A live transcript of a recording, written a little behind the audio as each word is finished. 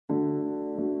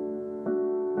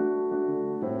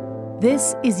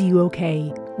This is You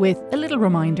OK, with a little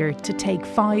reminder to take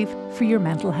 5 for your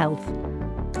mental health.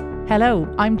 Hello,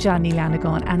 I'm Janny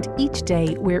Lanagan, and each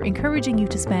day we're encouraging you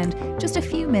to spend just a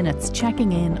few minutes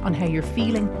checking in on how you're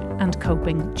feeling and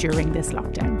coping during this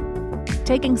lockdown.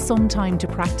 Taking some time to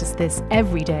practice this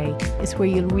every day is where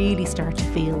you'll really start to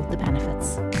feel the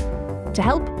benefits. To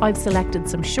help, I've selected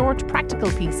some short, practical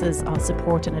pieces of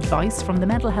support and advice from the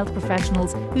mental health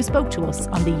professionals who spoke to us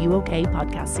on the You OK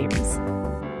podcast series.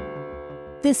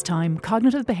 This time,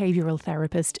 cognitive behavioural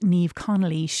therapist Niamh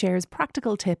Connolly shares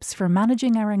practical tips for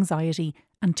managing our anxiety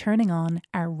and turning on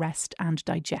our rest and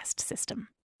digest system.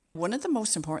 One of the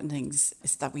most important things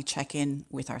is that we check in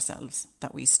with ourselves,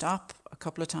 that we stop a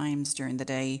couple of times during the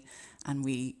day and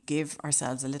we give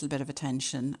ourselves a little bit of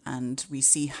attention and we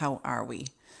see how are we.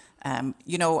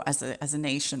 As a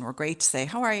nation, we're great to say,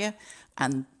 how are you?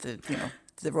 And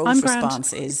the rote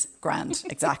response is grand,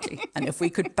 exactly. And if we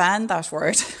could ban that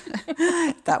word,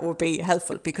 that would be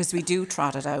helpful, because we do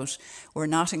trot it out. We're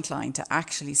not inclined to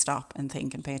actually stop and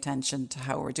think and pay attention to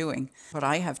how we're doing. What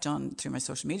I have done through my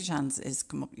social media channels is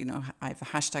come up, I have a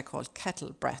hashtag called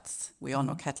kettle breaths. We all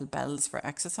know kettlebells for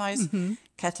exercise. Mm-hmm.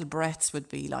 Kettle breaths would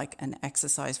be like an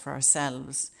exercise for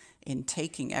ourselves in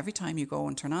taking, every time you go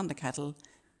and turn on the kettle,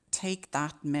 take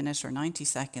that minute or 90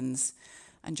 seconds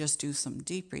and just do some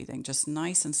deep breathing, just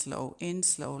nice and slow, in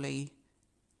slowly,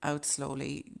 out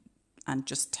slowly, and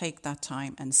just take that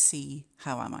time and see,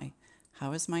 how am I?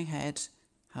 How is my head?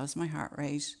 How's my heart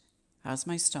rate? How's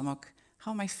my stomach?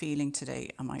 How am I feeling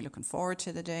today? Am I looking forward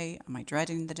to the day? Am I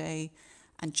dreading the day?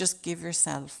 And just give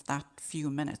yourself that few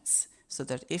minutes so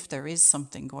that if there is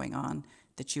something going on,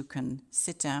 that you can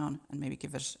sit down and maybe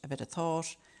give it a bit of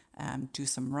thought, do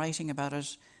some writing about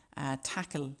it,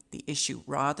 tackle the issue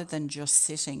rather than just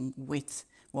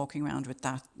walking around with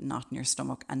that knot in your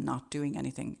stomach and not doing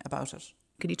anything about it.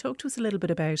 Could you talk to us a little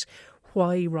bit about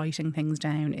why writing things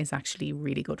down is actually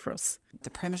really good for us? The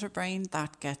primitive brain,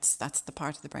 that's the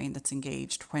part of the brain that's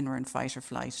engaged when we're in fight or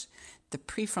flight. The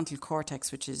prefrontal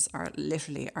cortex, which is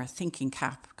literally our thinking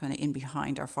cap, kind of in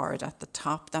behind our forehead at the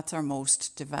top, that's our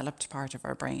most developed part of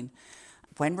our brain.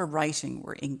 When we're writing,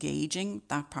 we're engaging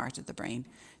that part of the brain.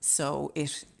 So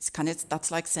that's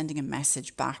like sending a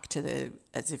message back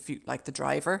as if you, like the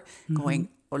driver, going,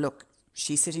 oh, look,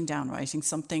 she's sitting down writing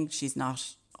something, she's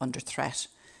not under threat.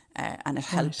 And it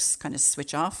helps kind of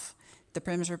switch off the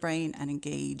primitive brain and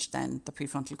engage then the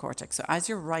prefrontal cortex. So as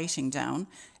you're writing down,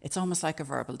 it's almost like a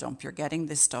verbal dump. You're getting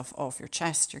this stuff off your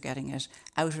chest, you're getting it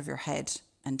out of your head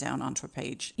and down onto a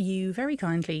page. You very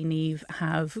kindly, Niamh,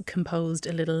 have composed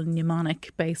a little mnemonic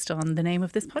based on the name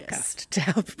of this podcast to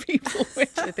help people,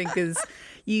 which I think is,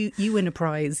 you win a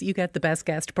prize. You get the best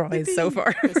guest prize so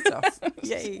far. Good stuff.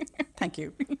 Yay. Thank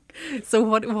you. So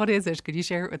what is it? Could you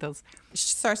share it with us?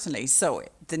 Certainly. So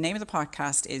the name of the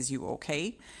podcast is You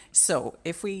OK. So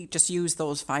if we just use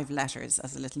those 5 letters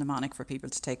as a little mnemonic for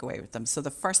people to take away with them. So the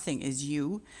first thing is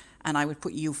you, and I would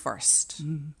put you first.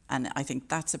 And I think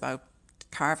that's about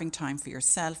carving time for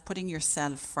yourself, putting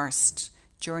yourself first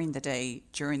during the day,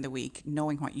 during the week,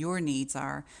 knowing what your needs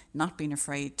are, not being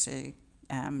afraid to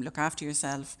look after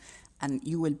yourself, and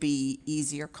you will be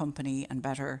easier company and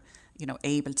better,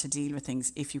 able to deal with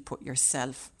things if you put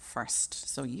yourself first.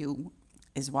 So you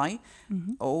is why.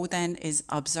 O then is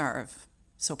observe.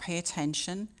 So pay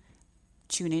attention,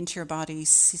 tune into your body,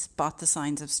 spot the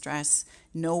signs of stress,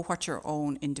 know what your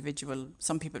own individual,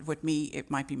 some people, with me, it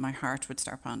might be my heart would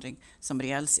start pounding.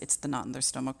 Somebody else, it's the knot in their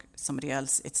stomach. Somebody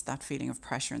else, it's that feeling of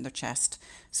pressure in their chest.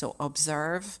 So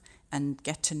observe and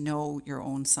get to know your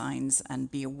own signs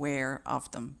and be aware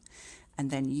of them.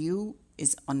 And then you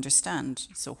is understand.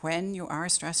 So when you are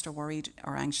stressed or worried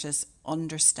or anxious,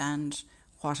 understand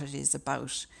what it is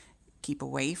about. Keep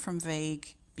away from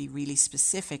vague, be really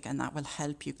specific, and that will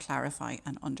help you clarify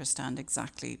and understand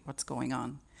exactly what's going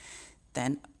on.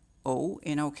 Then O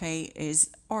in OK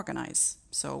is organize.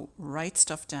 So write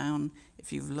stuff down.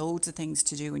 If you've loads of things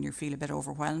to do and you feel a bit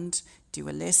overwhelmed, do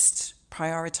a list,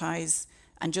 prioritize,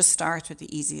 and just start with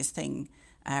the easiest thing.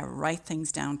 Write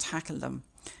things down, tackle them.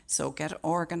 So get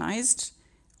organized,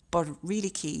 but really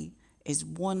key is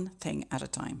one thing at a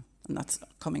time. And that's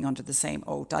coming under the same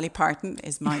O. Dolly Parton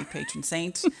is my patron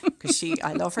saint because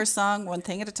I love her song, One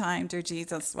Thing at a Time, Dear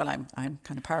Jesus. Well, I'm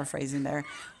kind of paraphrasing there,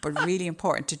 but really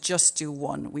important to just do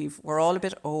one. We're all a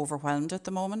bit overwhelmed at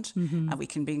the moment, and we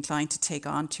can be inclined to take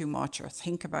on too much or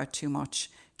think about too much.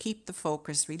 Keep the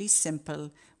focus really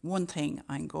simple. One thing,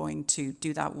 I'm going to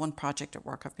do that one project at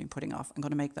work I've been putting off. I'm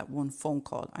going to make that one phone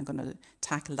call. I'm going to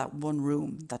tackle that one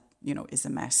room that, is a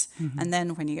mess. And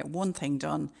then when you get one thing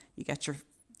done, you get your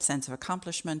sense of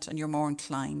accomplishment and you're more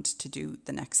inclined to do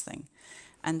the next thing.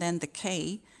 And then the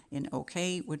K in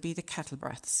OK would be the kettle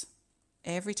breaths.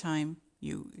 Every time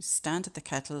you stand at the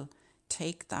kettle,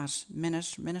 take that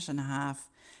minute and a half,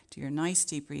 do your nice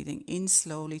deep breathing in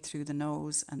slowly through the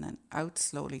nose and then out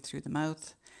slowly through the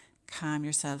mouth. Calm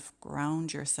yourself,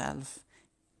 ground yourself,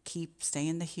 stay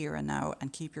in the here and now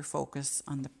and keep your focus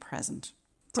on the present.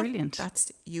 Brilliant. So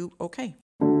that's you OK.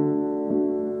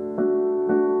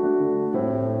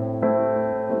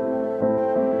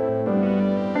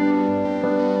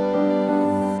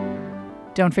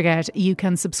 Don't forget, you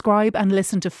can subscribe and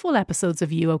listen to full episodes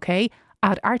of You OK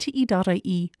at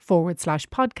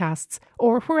rte.ie/podcasts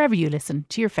or wherever you listen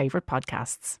to your favourite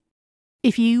podcasts.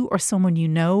 If you or someone you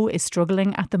know is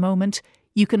struggling at the moment,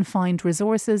 you can find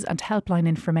resources and helpline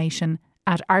information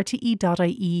at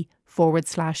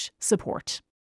rte.ie/support.